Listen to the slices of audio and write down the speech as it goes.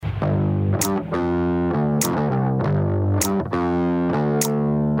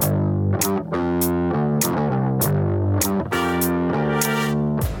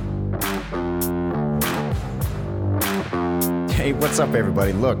What's up,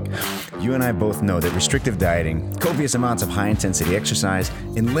 everybody? Look, you and I both know that restrictive dieting, copious amounts of high-intensity exercise,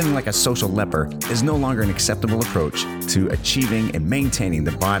 and living like a social leper is no longer an acceptable approach to achieving and maintaining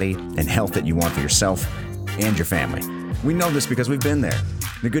the body and health that you want for yourself and your family. We know this because we've been there.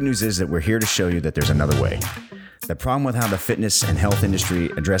 The good news is that we're here to show you that there's another way. The problem with how the fitness and health industry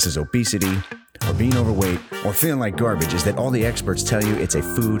addresses obesity, or being overweight, or feeling like garbage is that all the experts tell you it's a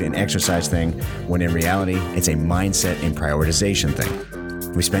food and exercise thing, when in reality, it's a mindset and prioritization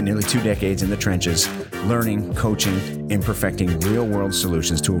thing. We spent nearly 2 decades in the trenches, learning, coaching, and perfecting real-world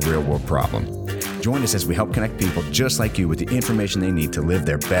solutions to a real-world problem. Join us as we help connect people just like you with the information they need to live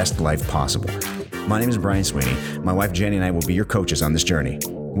their best life possible. My name is Brian Sweeney. My wife Jenny and I will be your coaches on this journey.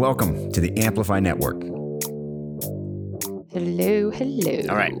 Welcome to the Amplify Network. Hello, hello.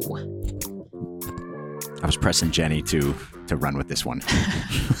 All right. I was pressing Jenny to run with this one.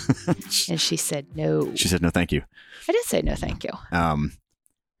 And she said no. She said no, thank you. I did say no, thank you.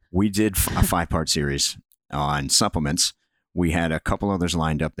 We did a 5-part series on supplements. We had a couple others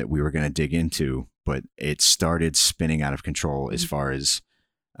lined up that we were going to dig into, but it started spinning out of control as far as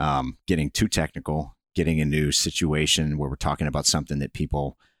getting too technical, getting into a situation where we're talking about something that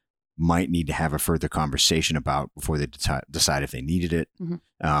people might need to have a further conversation about before they decide if they needed it.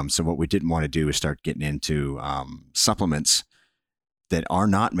 Mm-hmm. So what we didn't want to do is start getting into supplements that are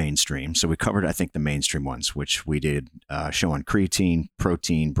not mainstream. So we covered, I think, the mainstream ones, which we did a show on creatine,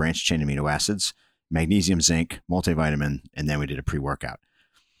 protein, branched chain amino acids, magnesium, zinc, multivitamin, and then we did a pre-workout.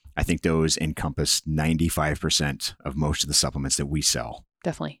 I think those encompass 95% of most of the supplements that we sell.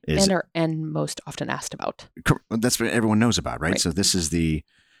 Definitely. And most often asked about. That's what everyone knows about, right? Right. So this is the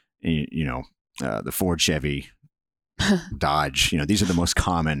Ford, Chevy, Dodge, these are the most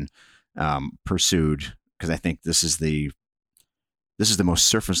common pursued, because I think this is the most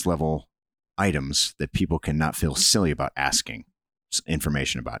surface level items that people cannot feel silly about asking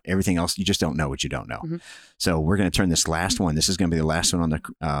information about. Everything else, you just don't know what you don't know. Mm-hmm. So we're going to turn this last one. This is going to be the last one on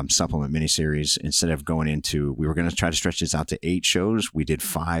the supplement miniseries. Instead of going into, we were going to try to stretch this out to 8 shows. We did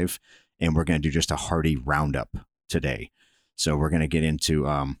 5, and we're going to do just a hearty roundup today. So we're going to get into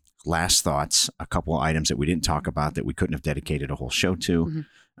last thoughts, a couple of items that we didn't talk about that we couldn't have dedicated a whole show to.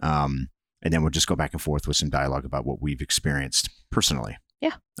 Mm-hmm. And then we'll just go back and forth with some dialogue about what we've experienced personally.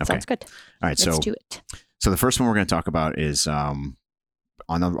 Yeah, okay. Sounds good. All right, Let's do it. So the first one we're going to talk about is on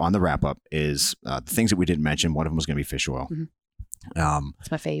the wrap up is the things that we didn't mention. One of them was going to be fish oil. Mm-hmm.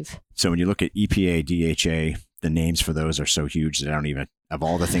 It's my fave. So when you look at EPA, DHA, the names for those are so huge that I don't even, of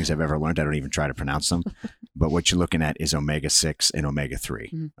all the things I've ever learned, I don't even try to pronounce them. But what you're looking at is omega-6 and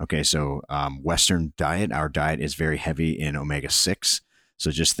omega-3. Mm-hmm. Okay, so Western diet, our diet is very heavy in omega-6.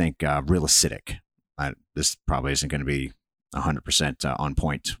 So just think real acidic. This probably isn't going to be 100% on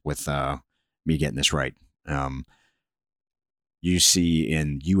point with me getting this right. You see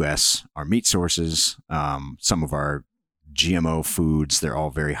in U.S., our meat sources, some of our GMO foods, they're all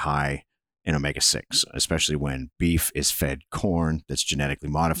very high in omega-6, especially when beef is fed corn that's genetically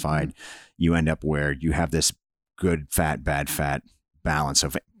modified. Mm-hmm. You end up where you have this good fat, bad fat balance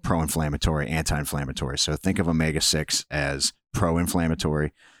of pro-inflammatory, anti-inflammatory. So think of omega-6 as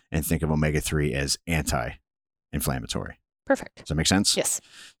pro-inflammatory and think of omega-3 as anti-inflammatory. Perfect. Does that make sense? Yes.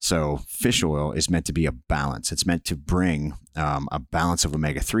 So fish oil is meant to be a balance. It's meant to bring a balance of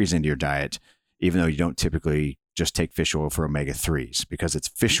omega-3s into your diet, even though you don't typically just take fish oil for omega-3s, because it's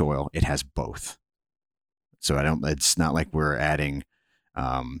fish oil. It has both. So it's not like we're adding,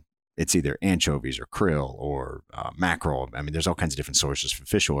 it's either anchovies or krill or mackerel. I mean, there's all kinds of different sources for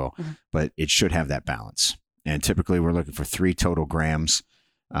fish oil, mm-hmm. but it should have that balance. And typically we're looking for 3 total grams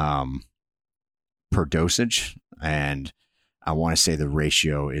per dosage. And I want to say the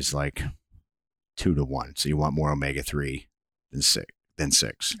ratio is like 2 to 1. So you want more omega-3 than 6.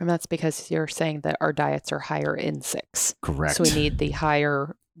 And that's because you're saying that our diets are higher in 6. Correct. So we need the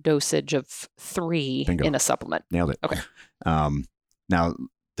higher dosage of 3 Bingo. In a supplement. Nailed it. Okay. Now,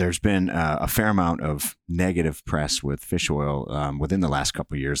 there's been a fair amount of negative press with fish oil within the last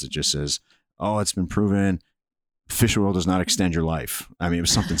couple of years that just says, oh, it's been proven fish oil does not extend your life. I mean, it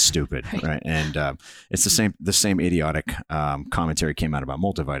was something stupid, right? And it's the same idiotic commentary came out about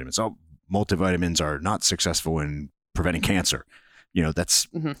multivitamins. Oh, multivitamins are not successful in preventing cancer. That's,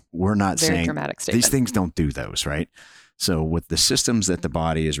 mm-hmm. We're not Very saying dramatic statement. These things don't do those, right? So with the systems that the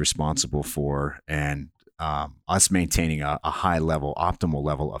body is responsible for and us maintaining a high level, optimal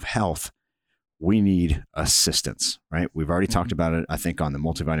level of health, we need assistance, right? We've already mm-hmm. talked about it, I think, on the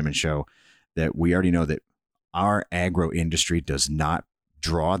multivitamin show, that we already know that our agro industry does not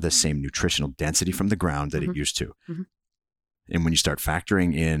draw the same nutritional density from the ground that mm-hmm. it used to. Mm-hmm. And when you start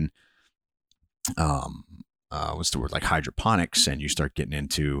factoring in what's the word, like hydroponics, and you start getting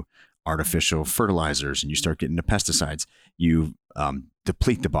into artificial fertilizers and you start getting into pesticides, you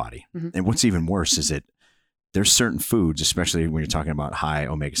deplete the body. Mm-hmm. And what's even worse is that there's certain foods, especially when you're talking about high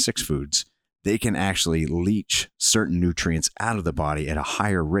omega-6 foods, they can actually leach certain nutrients out of the body at a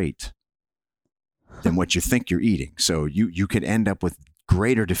higher rate than what you think you're eating. So you could end up with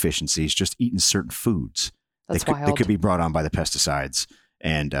greater deficiencies just eating certain foods that could be brought on by the pesticides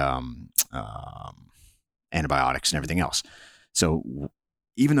and antibiotics and everything else. So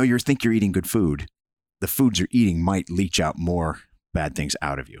even though you think you're eating good food, the foods you're eating might leach out more bad things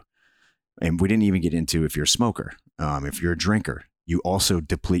out of you. And we didn't even get into if you're a smoker. If you're a drinker, you also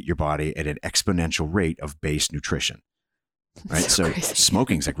deplete your body at an exponential rate of base nutrition. Right. So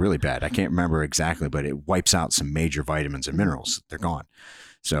smoking's like really bad. I can't remember exactly, but it wipes out some major vitamins and minerals. They're gone.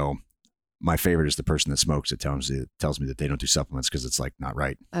 So my favorite is the person that smokes that tells me that they don't do supplements because it's like not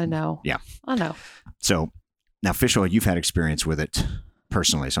right. I know. Yeah. I know. So now fish oil, you've had experience with it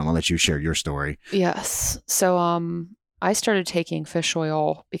personally. So I'm gonna let you share your story. Yes. So I started taking fish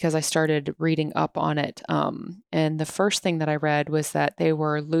oil because I started reading up on it. And the first thing that I read was that they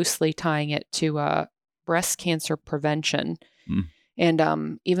were loosely tying it to breast cancer prevention. Mm.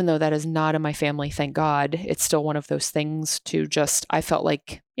 And even though that is not in my family, thank God, it's still one of those things to just, I felt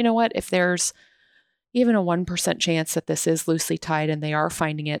like, you know what, if there's even a 1% chance that this is loosely tied and they are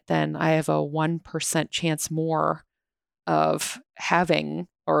finding it, then I have a 1% chance more of having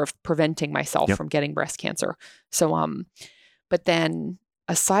or of preventing myself from getting breast cancer. So, but then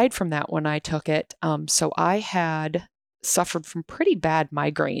aside from that, when I took it, so I had suffered from pretty bad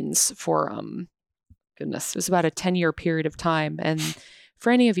migraines for, goodness, it was about a 10-year period of time. And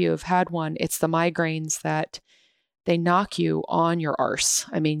for any of you who've had one, it's the migraines that they knock you on your arse.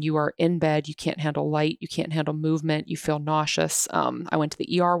 I mean, you are in bed, you can't handle light, you can't handle movement, you feel nauseous. I went to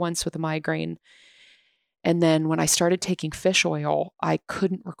the ER once with a migraine. And then when I started taking fish oil, I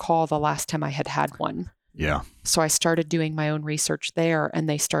couldn't recall the last time I had had one. Yeah. So I started doing my own research there, and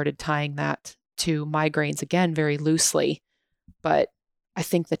they started tying that to migraines again, very loosely. But I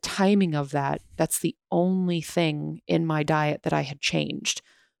think the timing of that's the only thing in my diet that I had changed.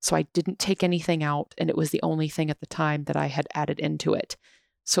 So I didn't take anything out, and it was the only thing at the time that I had added into it.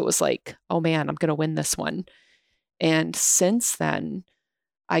 So it was like, oh man, I'm going to win this one. And since then,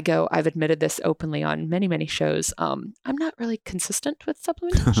 I've admitted this openly on many, many shows. I'm not really consistent with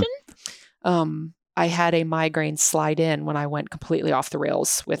supplementation. I had a migraine slide in when I went completely off the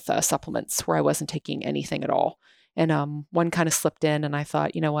rails with supplements where I wasn't taking anything at all. And one kind of slipped in and I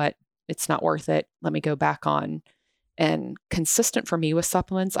thought, you know what, it's not worth it. Let me go back on. And consistent for me with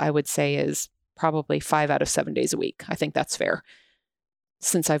supplements, I would say is probably 5 out of 7 days a week. I think that's fair.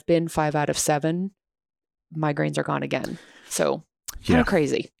 Since I've been 5 out of 7, migraines are gone again. So kind of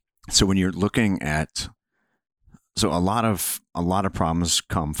crazy. So when you're looking at, so a lot of problems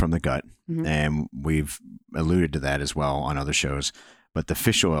come from the gut, mm-hmm. and we've alluded to that as well on other shows, but the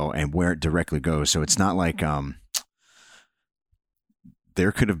fish oil and where it directly goes. So it's not like,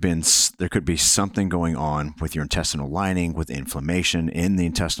 there could be something going on with your intestinal lining, with inflammation in the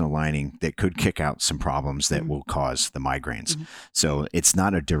intestinal lining that could kick out some problems that mm-hmm. will cause the migraines. Mm-hmm. So it's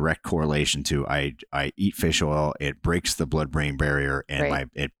not a direct correlation to I eat fish oil, it breaks the blood-brain barrier and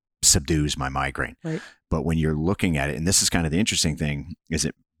it subdues my migraine. Right. But when you're looking at it, and this is kind of the interesting thing, is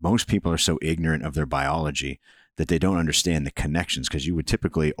that most people are so ignorant of their biology that they don't understand the connections, because you would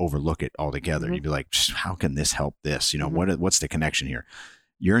typically overlook it altogether. Mm-hmm. You'd be like, how can this help this? You know, mm-hmm. what's the connection here?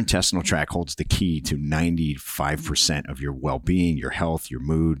 Your intestinal tract holds the key to 95% of your well-being, your health, your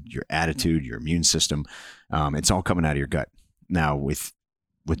mood, your attitude, your immune system. It's all coming out of your gut. Now with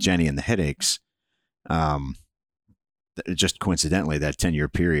Jenny and the headaches, just coincidentally, that 10-year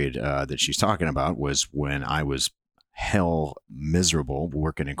period that she's talking about was when I was hell miserable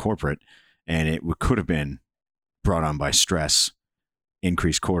working in corporate, and it could have been brought on by stress.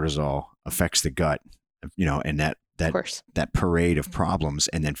 Increased cortisol affects the gut, you know, and that parade of problems.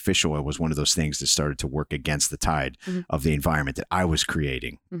 And then fish oil was one of those things that started to work against the tide mm-hmm. of the environment that I was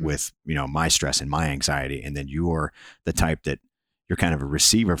creating mm-hmm. with, you know, my stress and my anxiety. And then you're the type that you're kind of a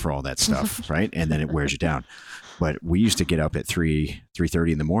receiver for all that stuff, right? And then it wears you down. But we used to get up at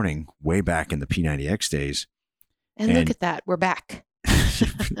 3:30 in the morning, way back in the P90X days. And look at that, we're back.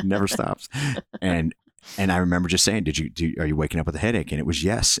 Never stops. And I remember just saying, are you waking up with a headache? And it was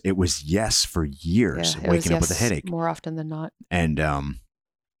yes. It was yes for years, waking up with a headache. More often than not. And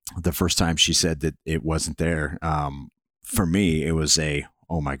the first time she said that it wasn't there, for me, it was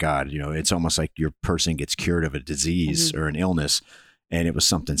oh my God, you know, it's almost like your person gets cured of a disease mm-hmm. or an illness. And it was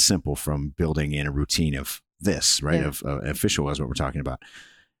something simple from building in a routine of this, right? Yeah. Of fish oil is what we're talking about.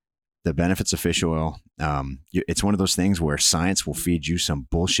 the benefits of fish oil. It's one of those things where science will feed you some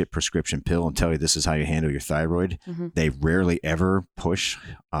bullshit prescription pill and tell you this is how you handle your thyroid. Mm-hmm. They rarely ever push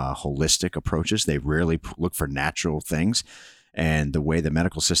holistic approaches. They rarely look for natural things. And the way the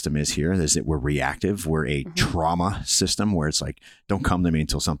medical system is here is that we're reactive. We're a trauma system where it's like, don't come to me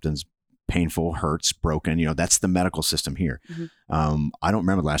until something's painful, hurts, broken. That's the medical system here. Mm-hmm. I don't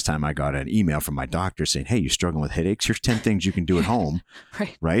remember the last time I got an email from my doctor saying, hey, you're struggling with headaches. Here's 10 things you can do at home.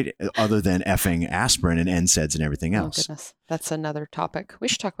 Right? Other than effing aspirin and NSAIDs and everything else. Oh, goodness. That's another topic. We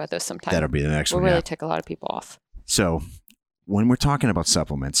should talk about those sometime. That'll be the next one. We'll really tick a lot of people off. So when we're talking about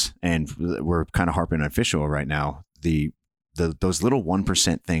supplements, and we're kind of harping on fish oil right now, those little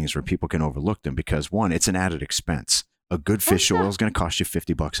 1% things where people can overlook them because, one, it's an added expense. A good fish oil is going to cost you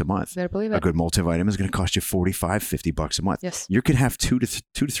 $50 a month. Better believe it. A good multivitamin is going to cost you $50 a month. Yes. You could have $200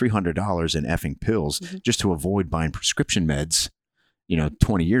 to $300 in effing pills just to avoid buying prescription meds,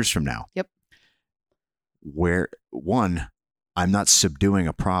 20 years from now. Yep. Where, one, I'm not subduing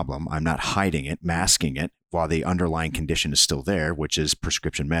a problem. I'm not hiding it, masking it while the underlying condition is still there, which is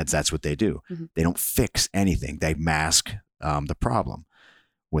prescription meds. That's what they do. Mm-hmm. They don't fix anything. They mask the problem.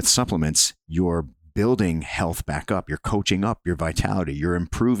 With supplements, you're building health back up. You're coaching up your vitality. You're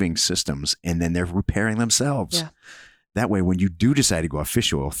improving systems, and then they're repairing themselves. Yeah. That way, when you do decide to go off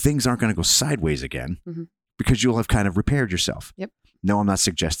fish oil, things aren't going to go sideways again because you'll have kind of repaired yourself. Yep. No, I'm not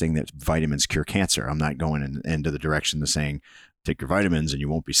suggesting that vitamins cure cancer. I'm not going into the direction of saying, take your vitamins and you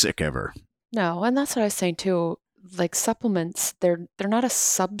won't be sick ever. No, and that's what I was saying too. Like supplements, they're not a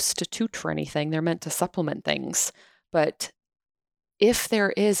substitute for anything. They're meant to supplement things. But if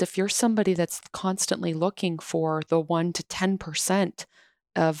you're somebody that's constantly looking for the 1 to 10%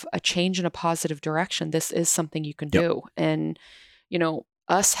 of a change in a positive direction, this is something you can do. And,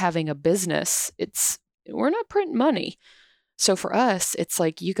 us having a business, we're not printing money. So for us, it's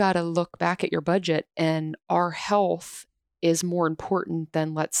like you got to look back at your budget, and our health is more important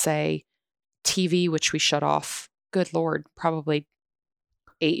than, let's say, TV, which we shut off, good Lord, probably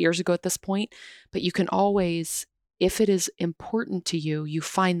 8 years ago at this point. But you can always, if it is important to you, you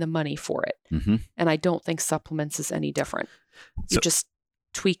find the money for it. Mm-hmm. And I don't think supplements is any different. You just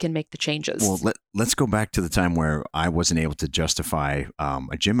tweak and make the changes. Well, let's go back to the time where I wasn't able to justify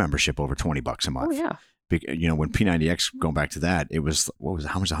a gym membership over $20 a month. Oh, yeah. When P90X, going back to that, it was,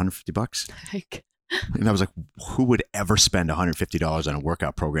 how much, $150? Like, and I was like, who would ever spend $150 on a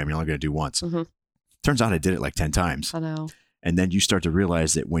workout program you're only going to do once? Mm-hmm. Turns out I did it like 10 times. I know. And then you start to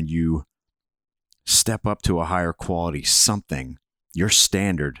realize that when you step up to a higher quality something, your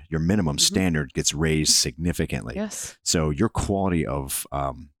standard, your minimum standard gets raised significantly. Yes. So your quality of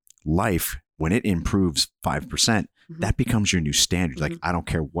life, when it improves 5%, that becomes your new standard. Like, I don't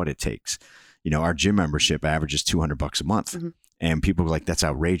care what it takes. Our gym membership averages $200 a month, and people are like, that's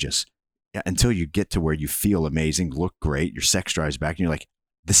outrageous. Yeah, until you get to where you feel amazing, look great, your sex drives back, and you're like,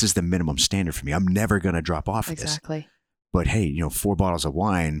 this is the minimum standard for me. I'm never going to drop off of this. Exactly. But hey, 4 bottles of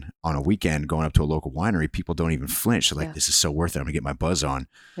wine on a weekend going up to a local winery, people don't even flinch. They're like, this is so worth it. I'm gonna get my buzz on.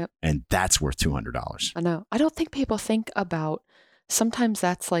 Yep. And that's worth $200. I know. I don't think people think about, sometimes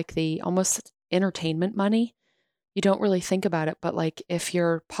that's like the almost entertainment money. You don't really think about it, but like if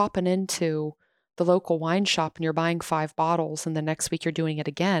you're popping into the local wine shop and you're buying 5 bottles and the next week you're doing it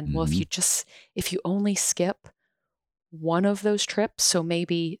again. Well, if you only skip one of those trips, so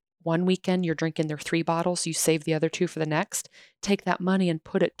maybe one weekend you're drinking their 3 bottles, you save the other 2 for the next, take that money and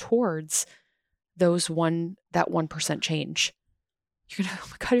put it towards that 1% change. You're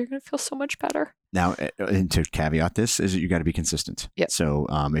gonna feel so much better. Now, and to caveat this is that you got to be consistent. Yep. So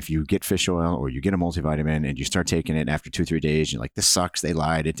if you get fish oil or you get a multivitamin and you start taking it after 2-3 days, you're like, this sucks, they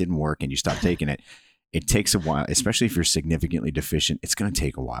lied, it didn't work, and you stop taking it. It takes a while, especially if you're significantly deficient. It's going to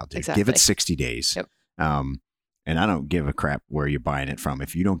take a while, dude. Exactly. Give it 60 days. Yep. And I don't give a crap where you're buying it from.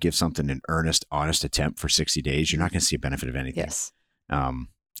 If you don't give something an earnest, honest attempt for 60 days, you're not going to see a benefit of anything. Yes.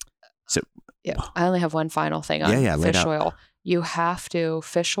 So I only have one final thing on fish oil. You have to,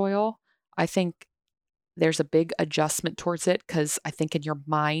 fish oil, I think there's a big adjustment towards it because I think in your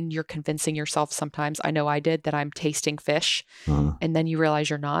mind, you're convincing yourself sometimes, I know I did, that I'm tasting fish and then you realize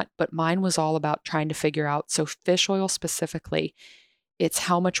you're not. But mine was all about trying to figure out, so fish oil specifically, it's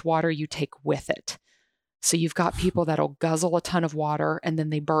how much water you take with it. So you've got people that'll guzzle a ton of water and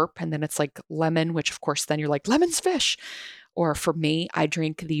then they burp and then it's like lemon, which of course then you're like, lemon's fish. Or for me, I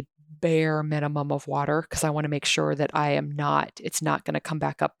drink the bare minimum of water because I want to make sure that it's not going to come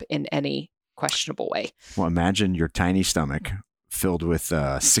back up in any questionable way. Well, imagine your tiny stomach filled with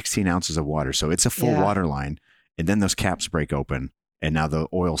 16 ounces of water. So it's a full water line. And then those caps break open and now the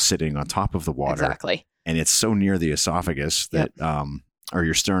oil's sitting on top of the water. Exactly. And it's so near the esophagus that, or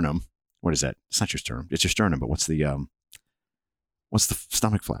your sternum, what is that? It's not your sternum. It's your sternum, but what's the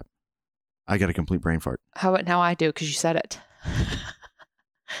stomach flap? I got a complete brain fart. How about now I do, because you said it.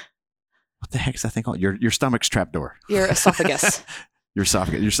 What the heck is that thing called? Your stomach's trapdoor. Your esophagus. Your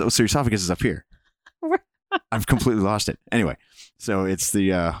esophagus. So your esophagus is up here. I've completely lost it. Anyway, so it's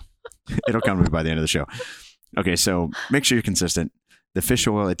the, it'll come to me by the end of the show. Okay, so make sure you're consistent. The fish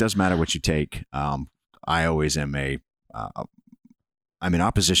oil, it does matter what you take. I always am I'm in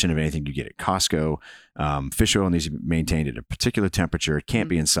opposition of anything you get at Costco. Fish oil needs to be maintained at a particular temperature. It can't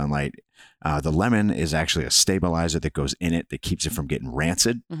be in sunlight. The lemon is actually a stabilizer that goes in it that keeps it from getting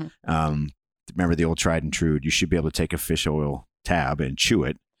rancid. Remember the old tried and true, you should be able to take a fish oil tab and chew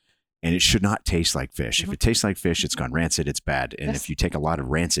it, and it should not taste like fish. If it tastes like fish, it's gone rancid, it's bad. And if you take a lot of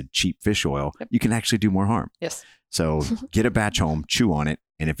rancid, cheap fish oil, you can actually do more harm. Yes. So get a batch home, chew on it,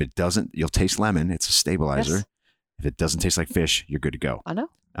 and if it doesn't, you'll taste lemon. It's a stabilizer. Yes. If it doesn't taste like fish, you're good to go. I know.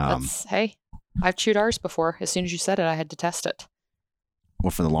 Hey, I've chewed ours before. As soon as you said it, I had to test it. Well,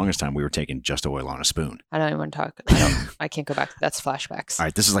 for the longest time, we were taking just oil on a spoon. I don't even want to talk. I can't go back. That's flashbacks. All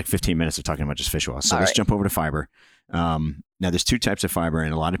right. This is like 15 minutes of talking about just fish oil. So let's jump over to fiber. Now, there's two types of fiber,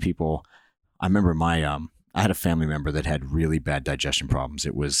 and a lot of people, I remember I had a family member that had really bad digestion problems.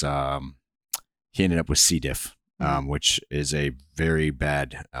 It was, he ended up with C. diff, which is a very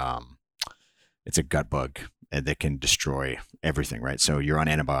bad, it's a gut bug that can destroy everything, right? So you're on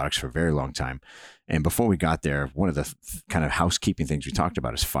antibiotics for a very long time. And before we got there, one of the kind of housekeeping things we talked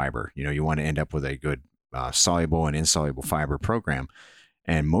about is fiber. You want to end up with a good soluble and insoluble fiber program.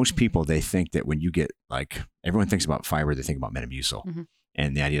 And most people, they think that when you get everyone thinks about fiber, they think about Metamucil.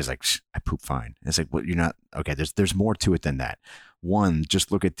 And the idea is like, I poop fine. And it's like, well, you're not, okay, there's more to it than that. One,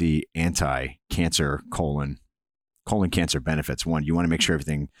 just look at the anti-cancer colon cancer benefits. One, you want to make sure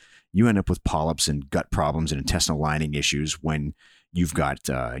you end up with polyps and gut problems and intestinal lining issues when you've got,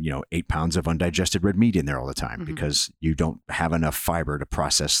 8 pounds of undigested red meat in there all the time because you don't have enough fiber to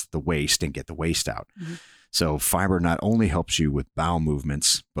process the waste and get the waste out. So fiber not only helps you with bowel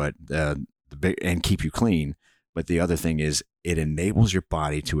movements, but and keep you clean. But the other thing is it enables your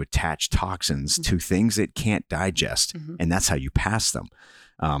body to attach toxins to things it can't digest. And that's how you pass them.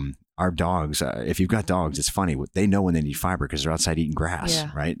 Our dogs, if you've got dogs, it's funny. They know when they need fiber because they're outside eating grass,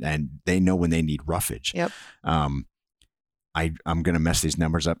 right? And they know when they need roughage. Yep. I'm going to mess these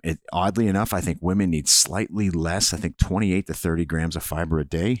numbers up. Oddly enough, I think women need slightly less. I think 28 to 30 grams of fiber a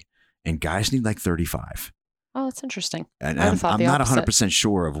day, and guys need like 35. Oh, that's interesting. And I'm not 100%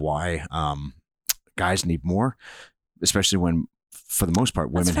 sure of why guys need more, especially when, for the most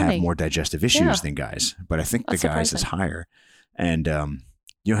part, women have more digestive issues than guys. But I think the guys is higher. And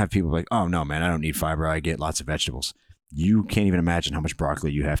you'll have people like, oh, no, man, I don't need fiber. I get lots of vegetables. You can't even imagine how much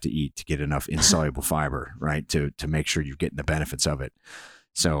broccoli you have to eat to get enough insoluble fiber, right, to make sure you're getting the benefits of it.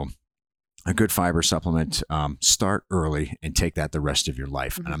 So a good fiber supplement, start early and take that the rest of your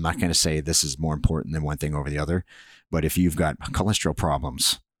life. And I'm not going to say this is more important than one thing over the other, but if you've got cholesterol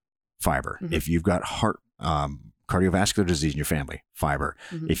problems, fiber. If you've got heart cardiovascular disease in your family, fiber.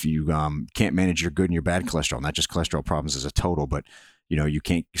 If you can't manage your good and your bad cholesterol, not just cholesterol problems as a total, but you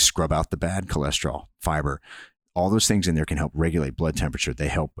can't scrub out the bad cholesterol, fiber. All those things in there can help regulate blood temperature. They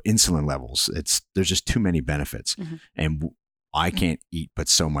help insulin levels. There's just too many benefits. And I can't eat but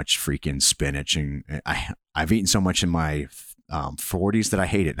so much freaking spinach. And I've eaten so much in my 40s that I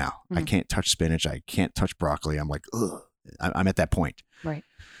hate it now. I can't touch spinach. I can't touch broccoli. I'm like, ugh. I'm at that point. Right.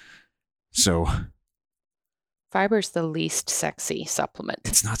 So fiber is the least sexy supplement.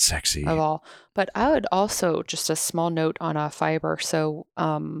 It's not sexy of all. But I would also, just a small note on fiber. So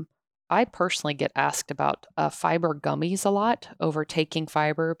I personally get asked about fiber gummies a lot over taking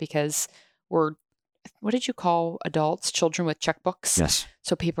fiber because what did you call adults? Children with checkbooks? Yes.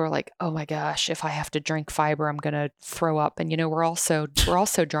 So people are like, oh my gosh, if I have to drink fiber, I'm going to throw up. And we're also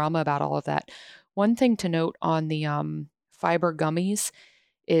drama about all of that. One thing to note on the fiber gummies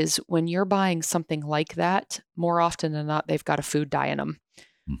is when you're buying something like that, more often than not, they've got a food dye in them.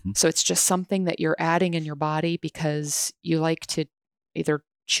 So it's just something that you're adding in your body because you like to either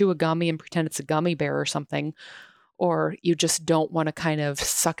chew a gummy and pretend it's a gummy bear or something, or you just don't want to kind of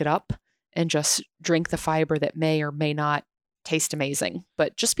suck it up and just drink the fiber that may or may not taste amazing.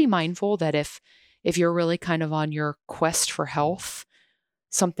 But just be mindful that if you're really kind of on your quest for health,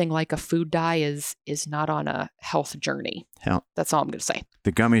 something like a food dye is not on a health journey. Hell, that's all I'm going to say.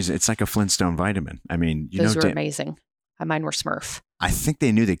 The gummies, it's like a Flintstone vitamin. I mean, those are amazing. Mine were Smurf. I think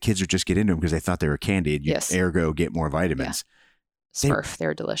they knew that kids would just get into them because they thought they were candy. Yes. Ergo, get more vitamins. Yeah. Smurf,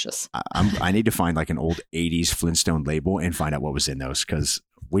 they're delicious. I need to find like an old 80s Flintstone label and find out what was in those because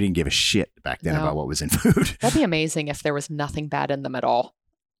we didn't give a shit back then about what was in food. That'd be amazing if there was nothing bad in them at all.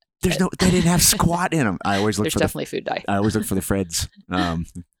 They didn't have squat in them. I always look There's definitely food dye. I always look for the Freds.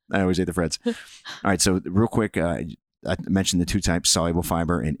 I always ate the Freds. All right. So real quick, I mentioned the two types, soluble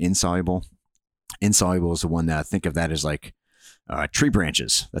fiber and insoluble. Insoluble is the one that I think of that as like tree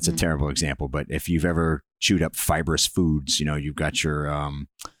branches. That's a terrible example. But if you've ever chewed up fibrous foods, you've got your,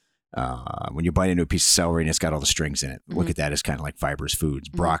 when you bite into a piece of celery and it's got all the strings in it, look at that as kind of like fibrous foods.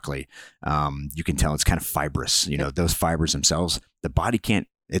 Broccoli, you can tell it's kind of fibrous. Those fibers themselves, the body can't,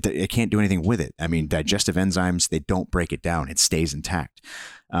 it can't do anything with it. I mean, digestive enzymes, they don't break it down. It stays intact.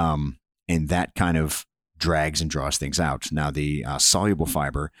 And that kind of drags and draws things out. Now, the soluble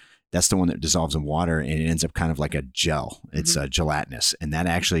fiber, that's the one that dissolves in water and it ends up kind of like a gel. It's gelatinous, and that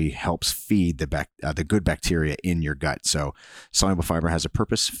actually helps feed the good bacteria in your gut. So soluble fiber has a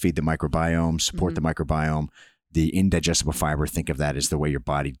purpose: feed the microbiome, support the microbiome. The indigestible fiber, think of that as the way your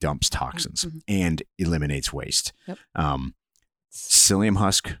body dumps toxins and eliminates waste. Yep. Psyllium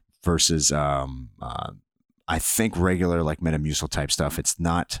husk versus I think regular like Metamucil type stuff. It's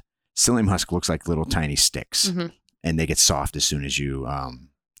not. Psyllium husk looks like little tiny sticks, and they get soft as soon as you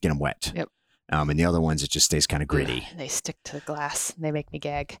get them wet. Yep. And the other ones, it just stays kind of gritty. They stick to the glass. They make me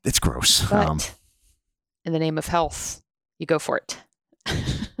gag. It's gross. But in the name of health, you go for it.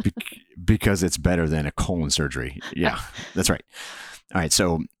 Because it's better than a colon surgery. Yeah, that's right. All right.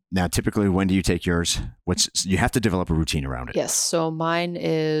 So now, typically, when do you take yours? You have to develop a routine around it. Yes. So mine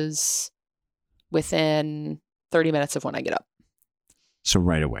is within 30 minutes of when I get up. So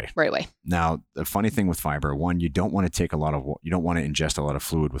right away. Right away. Now, the funny thing with fiber, one, you don't want to ingest a lot of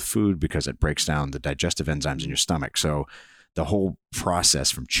fluid with food because it breaks down the digestive enzymes in your stomach. So the whole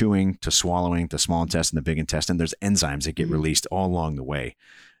process from chewing to swallowing, the small intestine, the big intestine, there's enzymes that get released all along the way.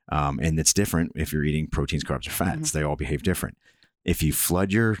 And it's different if you're eating proteins, carbs, or fats. They all behave different. If you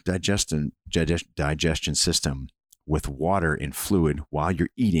flood your digestion system with water and fluid while you're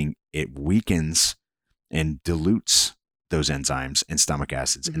eating, it weakens and dilutes those enzymes and stomach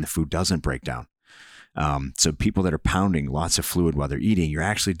acids, and the food doesn't break down. So people that are pounding lots of fluid while they're eating, you're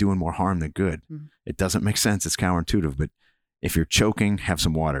actually doing more harm than good. It doesn't make sense. It's counterintuitive, but if you're choking, have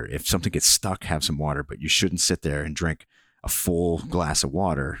some water. If something gets stuck, have some water, but you shouldn't sit there and drink a full glass of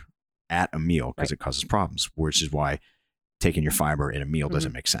water at a meal because it causes problems, which is why taking your fiber at a meal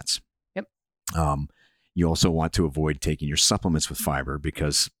doesn't make sense. Yep. You also want to avoid taking your supplements with fiber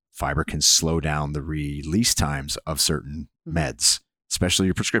because fiber can slow down the release times of certain meds, especially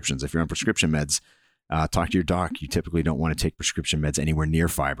your prescriptions. If you're on prescription meds, talk to your doc. You typically don't want to take prescription meds anywhere near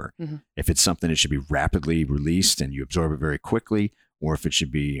fiber. If it's something that should be rapidly released and you absorb it very quickly, or if it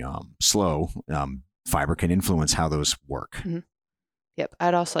should be slow, fiber can influence how those work. Yep.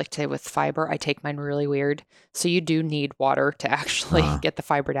 I'd also like to say with fiber, I take mine really weird. So you do need water to actually get the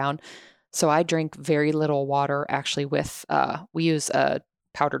fiber down. So I drink very little water actually with, we use a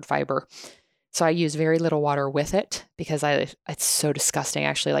powdered fiber. So I use very little water with it because it's so disgusting. I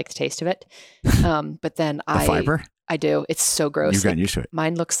actually like the taste of it. But then fiber? I do. It's so gross. You've gotten used to it.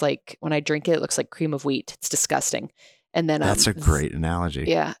 Mine looks like, when I drink it, it looks like cream of wheat. It's disgusting. And then that's a great analogy.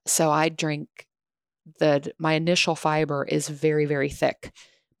 Yeah. So I drink my initial fiber is very, very thick,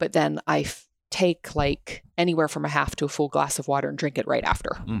 but then I take like anywhere from a half to a full glass of water and drink it right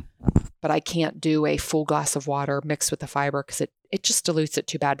after. But I can't do a full glass of water mixed with the fiber because it just dilutes it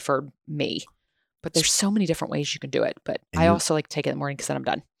too bad for me. But there's so many different ways you can do it. But I also like to take it in the morning because then I'm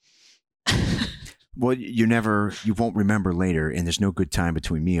done. Well, you won't remember later, and there's no good time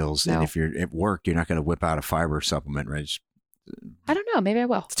between meals. No. And if you're at work, you're not going to whip out a fiber supplement, right? I don't know. Maybe I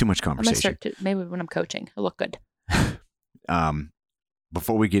will. It's too much conversation. Maybe when I'm coaching, I look good.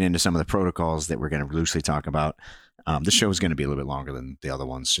 Before we get into some of the protocols that we're going to loosely talk about, this show is going to be a little bit longer than the other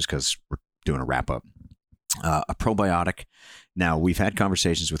ones just because we're doing a wrap up. A probiotic. Now, we've had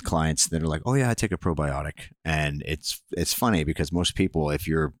conversations with clients that are like, oh, yeah, I take a probiotic. And it's funny because most people, if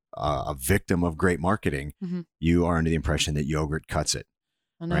you're a victim of great marketing, you are under the impression that yogurt cuts it.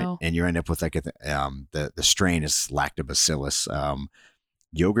 Right. And you end up with like the strain is lactobacillus.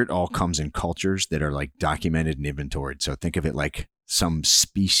 Yogurt all comes in cultures that are like documented and inventoried. So think of it like some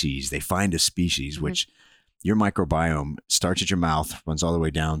species. They find a species, which your microbiome starts at your mouth, runs all the way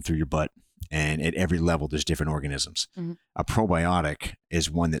down through your butt. And at every level, there's different organisms. A probiotic is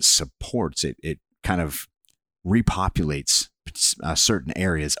one that supports it. It kind of repopulates certain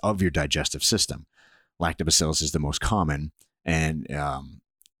areas of your digestive system. Lactobacillus is the most common, and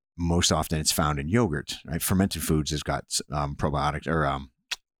most often it's found in yogurt. Right? Fermented foods has got probiotics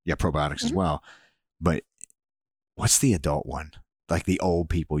as well. But what's the adult one? Like the old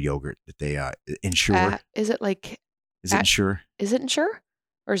people yogurt that they Ensure? Is it like? Is it Ensure? Is it Ensure,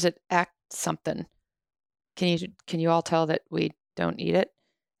 or is it Act something? Can you all tell that we don't eat it?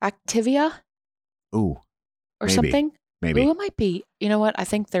 Activia Ooh, or maybe. something. Maybe. Ooh, it might be. You know what? I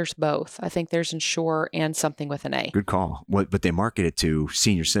think there's both. I think there's Ensure and something with an A. Good call. But they market it to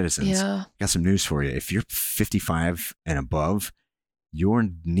senior citizens. Yeah. Got some news for you. If you're 55 and above, your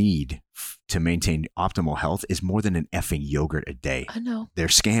need to maintain optimal health is more than an effing yogurt a day. I know. They're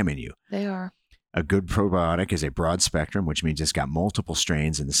scamming you. They are. A good probiotic is a broad spectrum, which means it's got multiple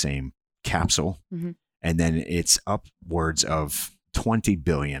strains in the same capsule. Mm-hmm. And then it's upwards of 20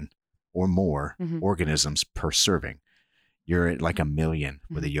 billion or more organisms per serving. You're at like 1 million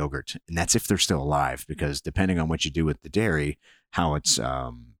with a yogurt. And that's if they're still alive, because depending on what you do with the dairy, how it's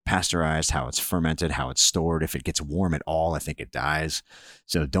pasteurized, how it's fermented, how it's stored, if it gets warm at all, I think it dies.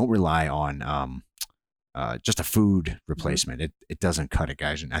 So don't rely on just a food replacement. It doesn't cut it,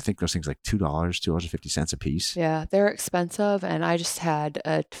 guys. And I think those things like $2, $2.50 a piece. Yeah, they're expensive. And I just had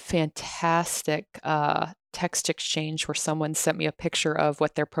a fantastic text exchange where someone sent me a picture of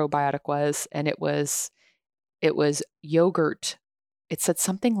what their probiotic was, and it was yogurt. It said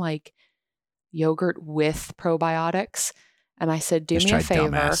something like yogurt with probiotics. And I said, do me a favor.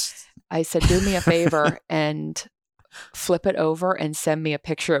 Dumbass. I said, do me a favor and flip it over and send me a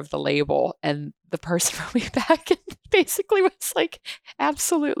picture of the label. And the person wrote me back and basically was like,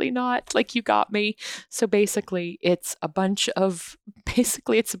 absolutely not. Like, you got me. So basically it's a bunch of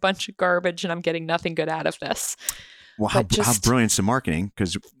garbage, and I'm getting nothing good out of this. Well, how brilliant's the marketing?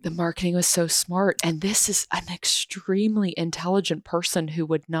 Because the marketing was so smart. And this is an extremely intelligent person who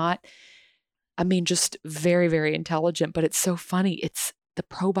would not, just very, very intelligent. But it's so funny. It's the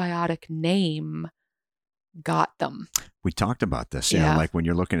probiotic name got them. We talked about this, you know, like when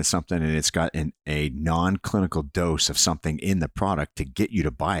you're looking at something and it's got a non-clinical dose of something in the product to get you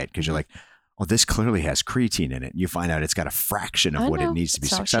to buy it, because you're like, oh, this clearly has creatine in it. And you find out it's got a fraction of what it needs to be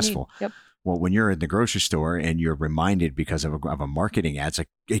successful. Yep. Well, when you're in the grocery store and you're reminded because of a marketing ad, it's like,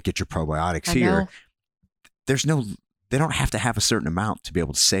 hey, get your probiotics here. They don't have to have a certain amount to be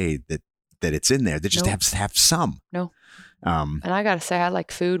able to say that it's in there. They just have to have some. No. And I got to say, I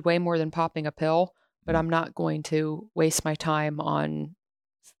like food way more than popping a pill, but I'm not going to waste my time on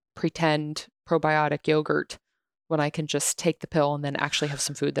pretend probiotic yogurt when I can just take the pill and then actually have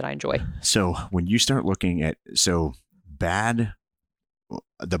some food that I enjoy. So when you start looking at,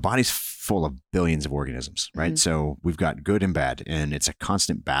 the body's full of billions of organisms, right? Mm-hmm. So we've got good and bad, and it's a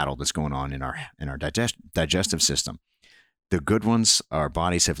constant battle that's going on in our digestive system. The good ones, our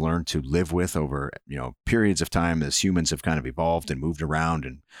bodies have learned to live with over, periods of time as humans have kind of evolved and moved around,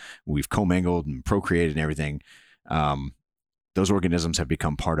 and we've commingled and procreated and everything. Those organisms have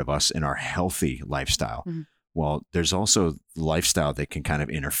become part of us in our healthy lifestyle. Mm-hmm. Well, there's also lifestyle that can kind of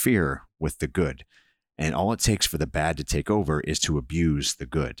interfere with the good. And all it takes for the bad to take over is to abuse the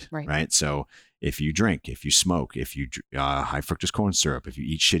good, right? So if you drink, if you smoke, if you high fructose corn syrup, if you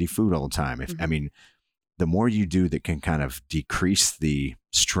eat shitty food all the time, the more you do that can kind of decrease the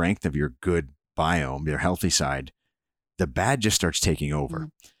strength of your good biome, your healthy side, the bad just starts taking over.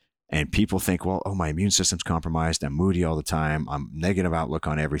 Mm-hmm. And people think, well, my immune system's compromised. I'm moody all the time. I'm negative outlook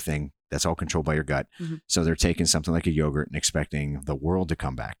on everything. That's all controlled by your gut. Mm-hmm. So they're taking something like a yogurt and expecting the world to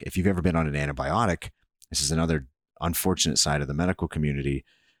come back. If you've ever been on an antibiotic, this is another unfortunate side of the medical community.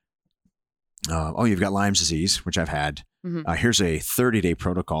 You've got Lyme disease, which I've had. Mm-hmm. Here's a 30-day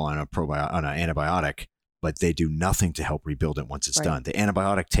protocol on an antibiotic, but they do nothing to help rebuild it once it's done. The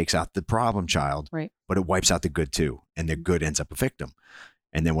antibiotic takes out the problem child, but it wipes out the good too, and the good ends up a victim.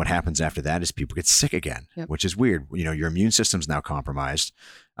 And then what happens after that is people get sick again, which is weird. Your immune system's now compromised,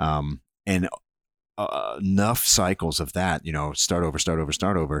 and enough cycles of that. Start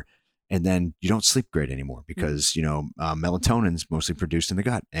over. And then you don't sleep great anymore because, melatonin's mostly produced in the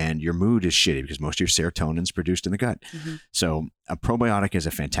gut, and your mood is shitty because most of your serotonin's produced in the gut. Mm-hmm. So a probiotic is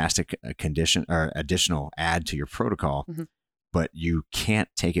a fantastic condition or additional add to your protocol, but you can't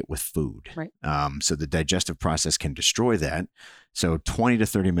take it with food. Right. So the digestive process can destroy that. So 20 to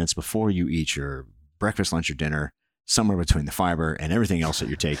 30 minutes before you eat your breakfast, lunch, or dinner, somewhere between the fiber and everything else that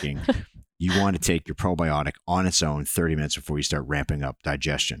you're taking, you want to take your probiotic on its own 30 minutes before you start ramping up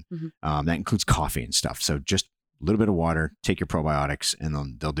digestion. Mm-hmm. That includes coffee and stuff. So just a little bit of water, take your probiotics,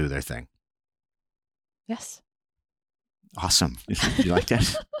 and they'll do their thing. Yes. Awesome. You like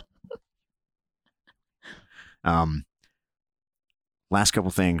that? Last couple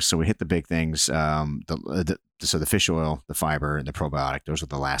things. So we hit the big things. So the fish oil, the fiber, and the probiotic, those are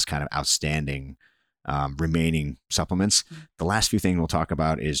the last kind of outstanding remaining supplements. Mm-hmm. The last few things we'll talk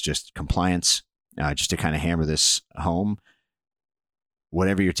about is just compliance, just to kind of hammer this home.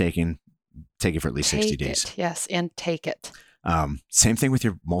 Whatever you're taking, take it for at least 60 days. Yes, and take it. Same thing with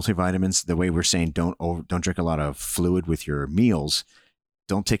your multivitamins. The way we're saying don't drink a lot of fluid with your meals.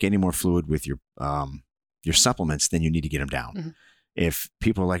 don't take any more fluid with your supplements, then you need to get them down. Mm-hmm. If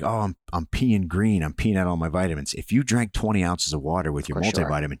people are like, oh, I'm peeing green, I'm peeing out all my vitamins. If you drank 20 ounces of water with your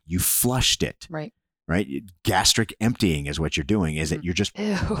multivitamin, you flushed it. Right. Gastric emptying is what you're doing, is that you just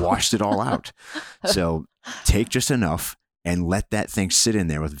washed it all out. So take just enough and let that thing sit in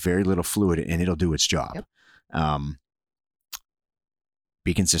there with very little fluid, and it'll do its job. Yep.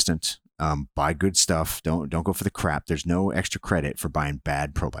 Be consistent. Buy good stuff. Don't go for the crap. There's no extra credit for buying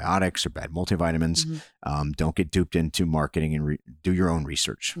bad probiotics or bad multivitamins. Mm-hmm. Don't get duped into marketing, and do your own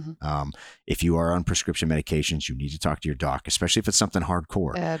research. Mm-hmm. If you are on prescription medications, you need to talk to your doc, especially if it's something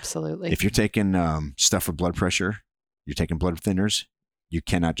hardcore. Absolutely. If you're taking stuff for blood pressure, you're taking blood thinners, you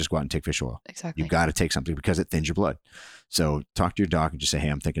cannot just go out and take fish oil. Exactly. You've got to take something because it thins your blood. So talk to your doc and just say, hey,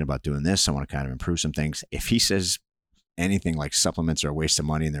 I'm thinking about doing this. I want to kind of improve some things. If he says anything like supplements are a waste of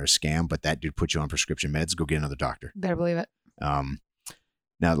money and they're a scam, but that dude put you on prescription meds, go get another doctor. Better believe it. Now,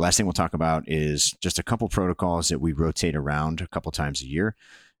 the last thing we'll talk about is just a couple protocols that we rotate around a couple times a year.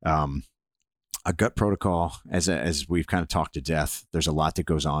 A gut protocol, as we've kind of talked to death, there's a lot that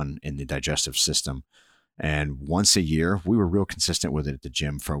goes on in the digestive system. And once a year, we were real consistent with it at the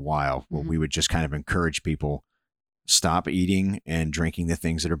gym for a while, where we would just kind of encourage people, stop eating and drinking the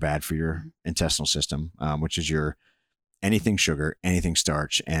things that are bad for your intestinal system, which is anything sugar, anything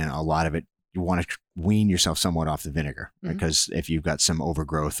starch, and a lot of it, you want to wean yourself somewhat off the vinegar, right? Because if you've got some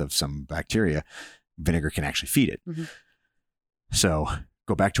overgrowth of some bacteria, vinegar can actually feed it. Mm-hmm. So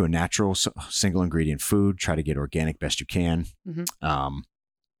go back to a natural single ingredient food, try to get organic best you can,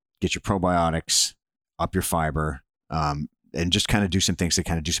 get your probiotics, up your fiber, and just kind of do some things to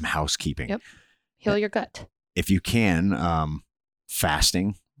kind of do some housekeeping. Yep. Heal your gut. If you can,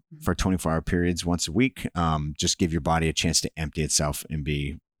 fasting for 24-hour periods once a week, just give your body a chance to empty itself and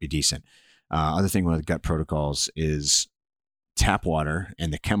be decent. Other thing with gut protocols is tap water,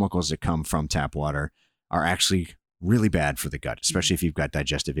 and the chemicals that come from tap water are actually really bad for the gut, especially if you've got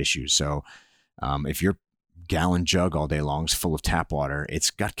digestive issues. So if your gallon jug all day long is full of tap water,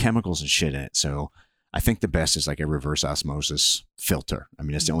 it's got chemicals and shit in it. So I think the best is like a reverse osmosis filter. I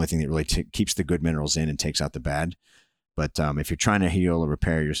mean, it's the only thing that really keeps the good minerals in and takes out the bad. But if you're trying to heal or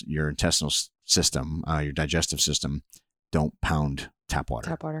repair your intestinal system, your digestive system, don't pound tap water.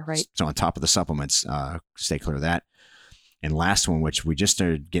 Tap water, right. So on top of the supplements, stay clear of that. And last one, which we just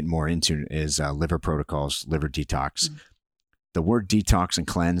started getting more into, is liver protocols, liver detox. The word detox and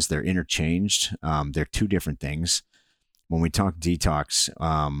cleanse, they're interchanged. They're two different things. When we talk detox,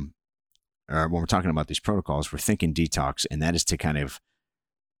 or when we're talking about these protocols, we're thinking detox, and that is to kind of,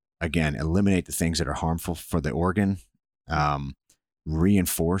 again, eliminate the things that are harmful for the organ,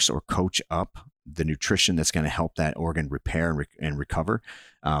 reinforce or coach up the nutrition that's going to help that organ repair and recover.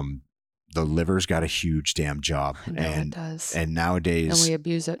 The liver's got a huge damn job. It does. And nowadays, and we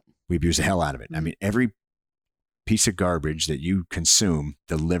abuse it. We abuse the hell out of it. I mean, every piece of garbage that you consume,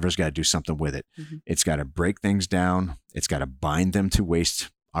 the liver's got to do something with it. It's got to break things down. It's got to bind them to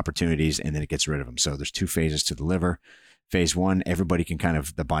waste opportunities, and then it gets rid of them. So there's two phases to the liver. Phase one, everybody can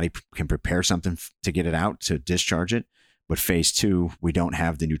the body can prepare something to get it out, to discharge it. But phase two, we don't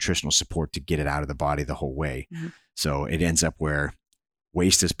have the nutritional support to get it out of the body the whole way. So it ends up where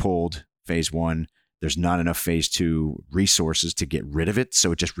waste is pulled. Phase one, there's not enough phase two resources to get rid of it.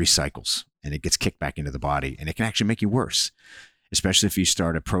 So it just recycles and it gets kicked back into the body, and it can actually make you worse, especially if you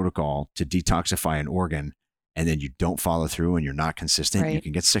start a protocol to detoxify an organ and then you don't follow through and you're not consistent, you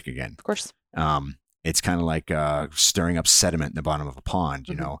can get sick again. Of course. It's kind of like stirring up sediment in the bottom of a pond.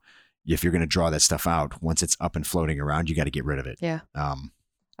 You know, if you're going to draw that stuff out, once it's up and floating around, you got to get rid of it. Yeah. I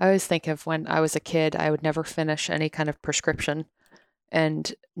always think of when I was a kid, I would never finish any kind of prescription,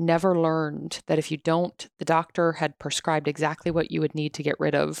 and never learned that if you don't, the doctor had prescribed exactly what you would need to get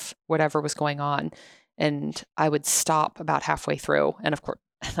rid of whatever was going on. And I would stop about halfway through. And of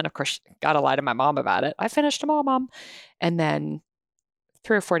course, got to lie to my mom about it. I finished them all, Mom. And then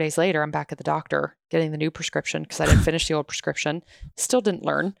 3 or 4 days later, I'm back at the doctor getting the new prescription because I didn't finish the old prescription. Still didn't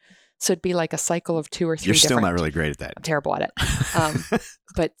learn. So it'd be like a cycle of 2 or 3. You're still not really great at that. I'm terrible at it.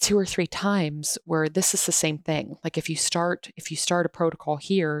 But 2 or 3 times where this is the same thing. Like if you start a protocol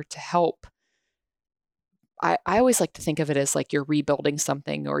here to help, I always like to think of it as like you're rebuilding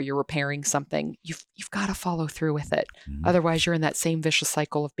something or you're repairing something. You've got to follow through with it. Otherwise, you're in that same vicious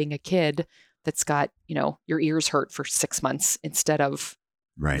cycle of being a kid that's got, your ears hurt for 6 months instead of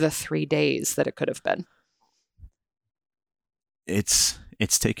the 3 days that it could have been. It's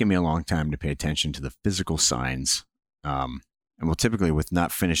taken me a long time to pay attention to the physical signs. And well, typically with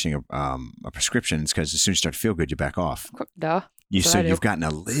not finishing a prescription, it's because as soon as you start to feel good, you back off. Duh. You've gotten a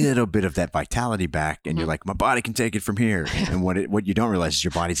little bit of that vitality back, and you're like, my body can take it from here. And what you don't realize is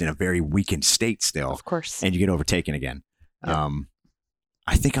your body's in a very weakened state still. Of course. And you get overtaken again. Yep.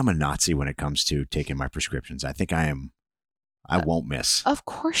 I think I'm a Nazi when it comes to taking my prescriptions. I think I am. I won't miss. Of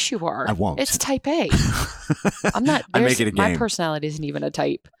course you are. I won't. It's type A. I'm not. I make it a game. My personality isn't even a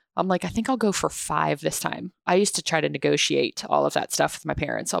type. I'm like, I think I'll go for 5 this time. I used to try to negotiate all of that stuff with my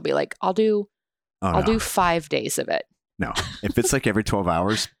parents. I'll be like, I'll do 5 days of it. No, if it's like every 12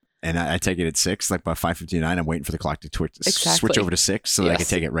 hours and I take it at 6, like by 5:59, I'm waiting for the clock to switch over to 6 so that I can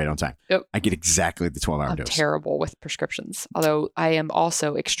take it right on time. Yep. I get exactly the 12-hour dose. I'm terrible with prescriptions, although I am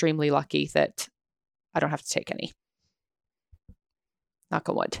also extremely lucky that I don't have to take any. Knock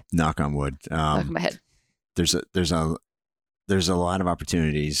on wood. Knock on wood. Knock on my head. There's a lot of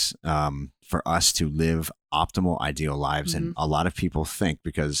opportunities for us to live optimal, ideal lives, and a lot of people think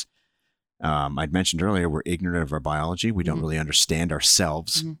because. I'd mentioned earlier, we're ignorant of our biology. We don't really understand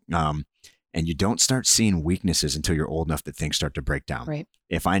ourselves. And you don't start seeing weaknesses until you're old enough that things start to break down. Right.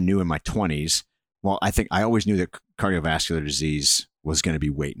 If I knew in my 20s, well, I think I always knew that cardiovascular disease was going to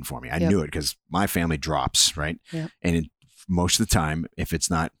be waiting for me. I knew it because my family drops, right? Yep. And most of the time, if it's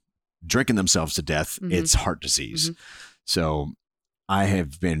not drinking themselves to death, it's heart disease. So I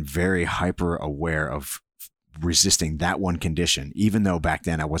have been very hyper aware of resisting that one condition, even though back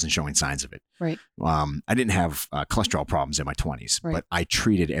then I wasn't showing signs of it. Right. I didn't have cholesterol problems in my 20s, but I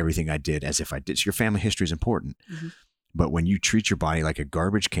treated everything I did as if I did. So your family history is important. But when you treat your body like a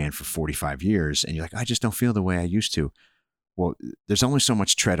garbage can for 45 years and you're like, I just don't feel the way I used to. Well, there's only so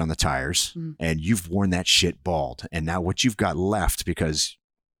much tread on the tires and you've worn that shit bald. And now what you've got left, because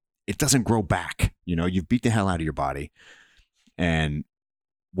it doesn't grow back, you've beat the hell out of your body. And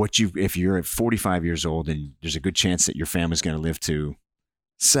if you're at 45 years old and there's a good chance that your family's going to live to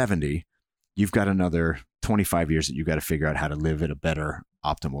 70, you've got another 25 years that you've got to figure out how to live at a better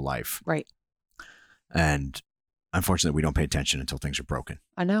optimal life. Right. And unfortunately, we don't pay attention until things are broken.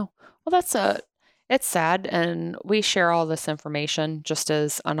 I know. Well, it's sad. And we share all this information just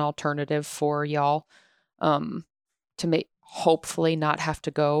as an alternative for y'all to hopefully not have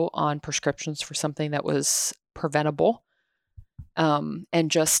to go on prescriptions for something that was preventable.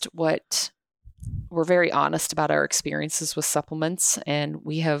 And just what we're very honest about our experiences with supplements. And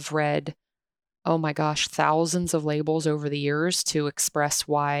we have read, oh my gosh, thousands of labels over the years to express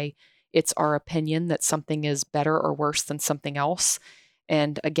why it's our opinion that something is better or worse than something else.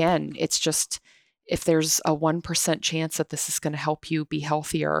 And again, it's just, if there's a 1% chance that this is going to help you be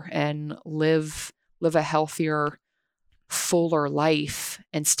healthier and live a healthier, fuller life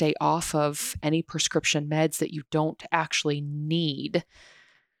and stay off of any prescription meds that you don't actually need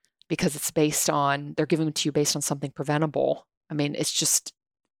because they're giving it to you based on something preventable. I mean, it's just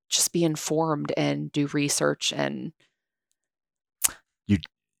be informed and do research. And you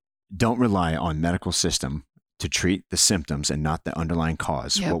don't rely on medical system to treat the symptoms and not the underlying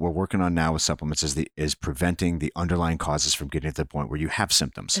cause. Yep. What we're working on now with supplements is preventing the underlying causes from getting to the point where you have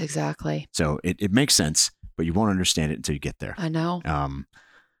symptoms. Exactly. So it makes sense, but you won't understand it until you get there. I know.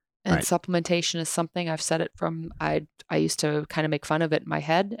 And supplementation is something I've said it from, I used to kind of make fun of it in my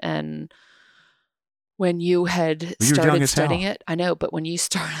head. And when you had started studying it, I know, but when you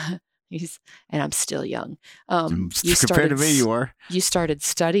start, and I'm still young. Compared to me, you are. You started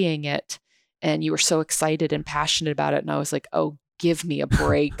studying it and you were so excited and passionate about it. And I was like, oh, give me a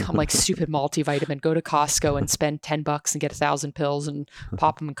break. I'm like, stupid multivitamin, go to Costco and spend $10 and get 1,000 pills and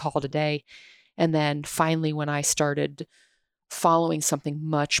pop them and call it a day. And then finally, when I started following something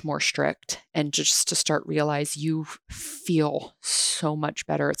much more strict and just to start realize you feel so much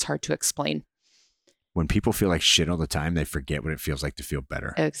better. It's hard to explain. When people feel like shit all the time, they forget what it feels like to feel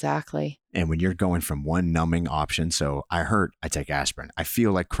better. Exactly. And when you're going from one numbing option, so I hurt, I take aspirin. I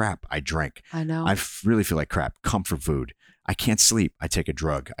feel like crap, I drink. I know. I really feel like crap, comfort food. I can't sleep, I take a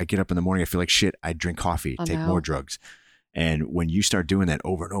drug. I get up in the morning, I feel like shit, I drink coffee, take more drugs. And when you start doing that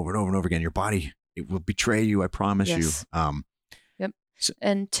over and over and over and over again, your body, it will betray you, I promise you. Yep. So,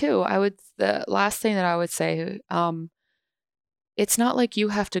 and two, the last thing that I would say, it's not like you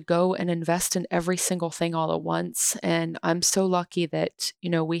have to go and invest in every single thing all at once. And I'm so lucky that,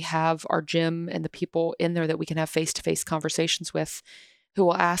 we have our gym and the people in there that we can have face-to-face conversations with who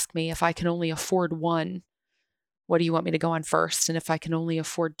will ask me if I can only afford one, what do you want me to go on first? And if I can only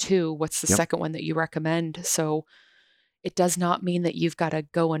afford two, what's the second one that you recommend? So it does not mean that you've got to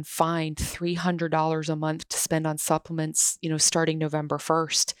go and find $300 a month to spend on supplements, starting November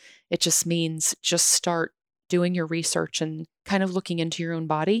 1st. It just means just start doing your research and kind of looking into your own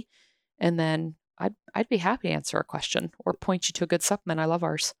body. And then I'd be happy to answer a question or point you to a good supplement. I love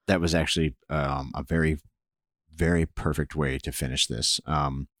ours. That was actually a very very perfect way to finish this.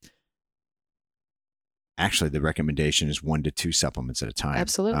 Actually, the recommendation is 1 to 2 supplements at a time.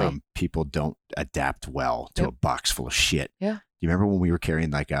 Absolutely. People don't adapt well to a box full of shit. Yeah. You remember when we were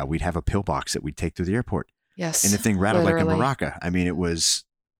carrying we'd have a pill box that we'd take through the airport? Yes. And the thing rattled like a maraca. I mean, it was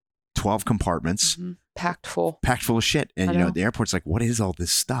 12 compartments. Packed full of shit. And, the airport's like, what is all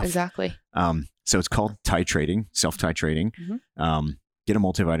this stuff? Exactly. So it's called titrating, self-titrating. Get a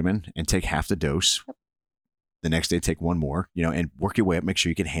multivitamin and take half the dose. Yep. The next day, take 1 more, and work your way up. Make sure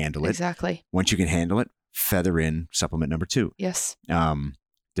you can handle it. Exactly. Once you can handle it, feather in supplement number 2. Yes.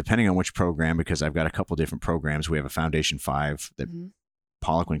 Depending on which program, because I've got a couple different programs. We have a Foundation 5 that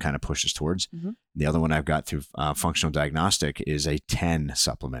Poliquin kind of pushes towards. The other one I've got through Functional Diagnostic is a 10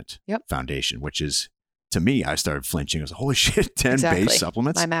 supplement foundation, which is, to me, I started flinching. I was like, holy shit, 10 base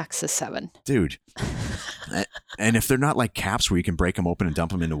supplements? My max is 7. Dude. And if they're not like caps where you can break them open and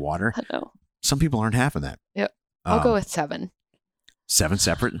dump them into water, I know. Some people aren't having that. Yep. I'll go with 7. 7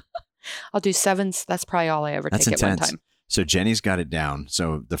 separate? I'll do 7s. That's probably all I ever take at one time. So Jenny's got it down.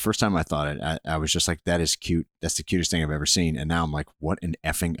 So the first time I thought it, I was just like, that is cute. That's the cutest thing I've ever seen. And now I'm like, what an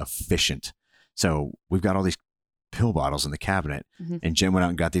effing efficient. So we've got all these pill bottles in the cabinet. And Jen went out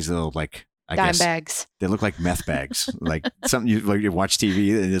and got these little, like, I dime guess bags. They look like meth bags. Like something you watch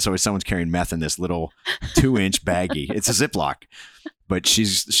TV and there's always someone's carrying meth in this little 2-inch baggie. It's a Ziploc. But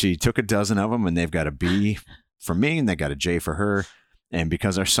she took a dozen of them and they've got a B for me and they got a J for her. And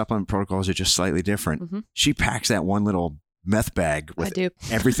because our supplement protocols are just slightly different, she packs that one little meth bag with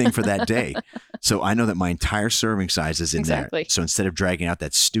everything for that day. So I know that my entire serving size is in there. So instead of dragging out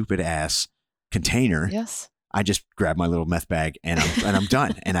that stupid ass container, I just grab my little meth bag and I'm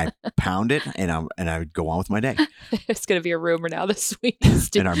done. And I pound it and I go on with my day. It's going to be a rumor now this week.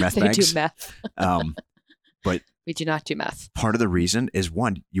 In our meth bags. They do meth. But we do not do meth. Part of the reason is,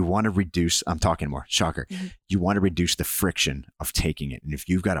 one, you want to reduce, I'm talking more, shocker. You want to reduce the friction of taking it. And if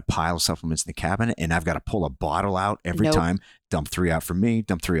you've got a pile of supplements in the cabinet and I've got to pull a bottle out every time, dump 3 out for me,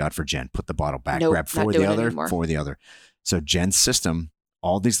 dump 3 out for Jen, put the bottle back, grab 4 the other. So Jen's system,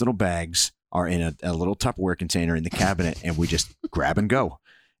 all these little bags are in a little Tupperware container in the cabinet and we just grab and go.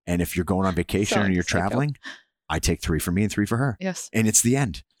 And if you're going on vacation or you're traveling, I take 3 for me and 3 for her. Yes. And it's the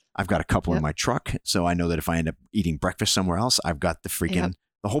end. I've got a couple in my truck, so I know that if I end up eating breakfast somewhere else, I've got the freaking,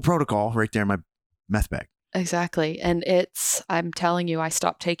 the whole protocol right there in my meth bag. Exactly. And I'm telling you, I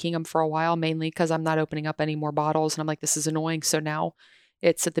stopped taking them for a while, mainly because I'm not opening up any more bottles. And I'm like, this is annoying. So now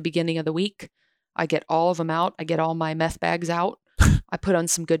it's at the beginning of the week. I get all of them out. I get all my meth bags out. I put on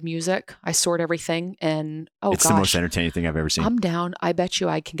some good music. I sort everything. And it's the most entertaining thing I've ever seen. I'm down. I bet you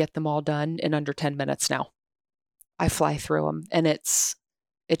I can get them all done in under 10 minutes now. I fly through them. And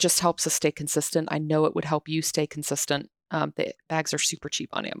it just helps us stay consistent. I know it would help you stay consistent. The bags are super cheap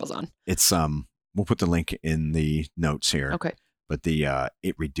on Amazon. It's we'll put the link in the notes here. Okay. But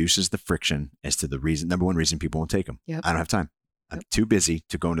it reduces the friction as to the number one reason people won't take them. Yep. I don't have time. I'm too busy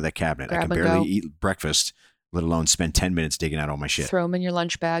to go into that cabinet. Grab I can barely eat breakfast, let alone spend 10 minutes digging out all my shit. Throw them in your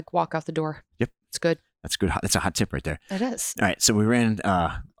lunch bag, walk out the door. Yep. It's good. That's good. That's a hot tip right there. It is. All right. So we ran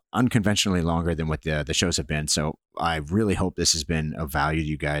unconventionally longer than what the shows have been. So I really hope this has been of value to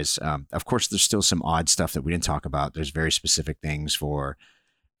you guys. Of course, there's still some odd stuff that we didn't talk about. There's very specific things for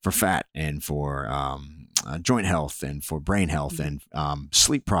fat and for joint health and for brain health and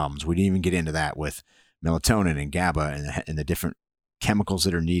sleep problems. We didn't even get into that with melatonin and GABA and the different chemicals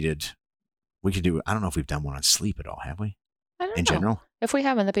that are needed. We could do, I don't know if we've done one on sleep at all, have we? I don't know. In general? If we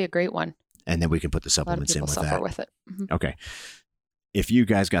haven't, that'd be a great one. And then we can put the supplements in with that. With it. Okay. If you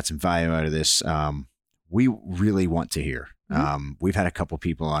guys got some value out of this, we really want to hear. We've had a couple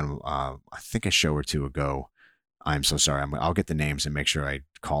people on, I think a show or two ago. I'm so sorry. I'll get the names and make sure I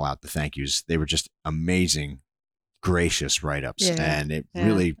call out the thank yous. They were just amazing, gracious write-ups. And it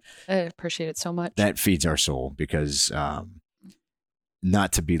really... I appreciate it so much. That feeds our soul because,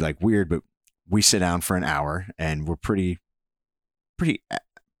 not to be like weird, but we sit down for an hour and we're pretty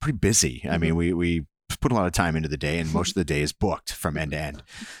busy. I mean, we put a lot of time into the day and most of the day is booked from end to end.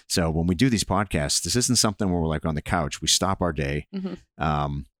 So when we do these podcasts, this isn't something where we're like on the couch. We stop our day.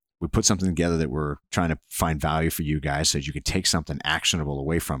 We put something together that we're trying to find value for you guys so that you can take something actionable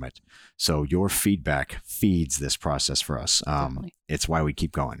away from it. So your feedback feeds this process for us. It's why we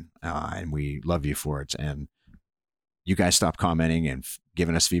keep going and we love you for it. And you guys stop commenting and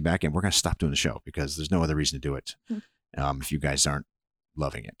giving us feedback and we're going to stop doing the show because there's no other reason to do it if you guys aren't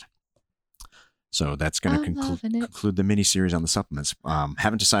loving it. So that's going to conclude the mini series on the supplements.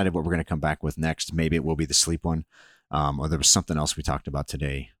 Haven't decided what we're going to come back with next. Maybe it will be the sleep one, or there was something else we talked about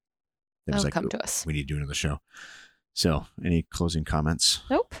today. That was like, come to us. We need to do another show. So, any closing comments?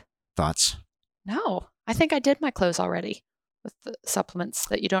 Nope. Thoughts? No. I think I did my clothes already with the supplements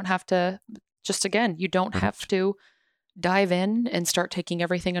that you don't have to, just again, you don't have to dive in and start taking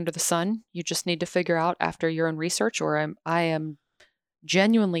everything under the sun. You just need to figure out after your own research, or I am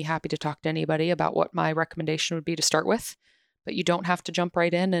genuinely happy to talk to anybody about what my recommendation would be to start with, but you don't have to jump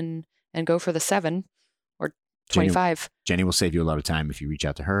right in and go for the 7 or 25. Jenny will save you a lot of time if you reach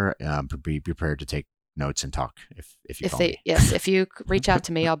out to her. Be prepared to take notes and talk if you call me. Yes, if you reach out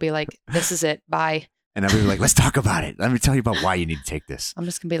to me, I'll be like, this is it, bye. And I'll be like, let's talk about it. Let me tell you about why you need to take this. I'm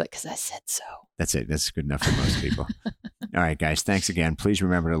just going to be like, because I said so. That's it. That's good enough for most people. All right, guys. Thanks again. Please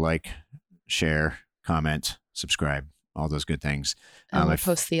remember to like, share, comment, subscribe, all those good things. And we'll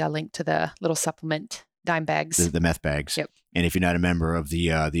post the link to the little supplement dime bags. The meth bags. Yep. And if you're not a member of the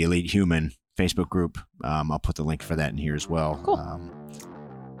Elite Human Facebook group, I'll put the link for that in here as well. Cool.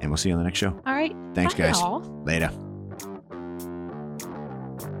 And we'll see you on the next show. All right. Thanks, Bye, guys. y'all. Later.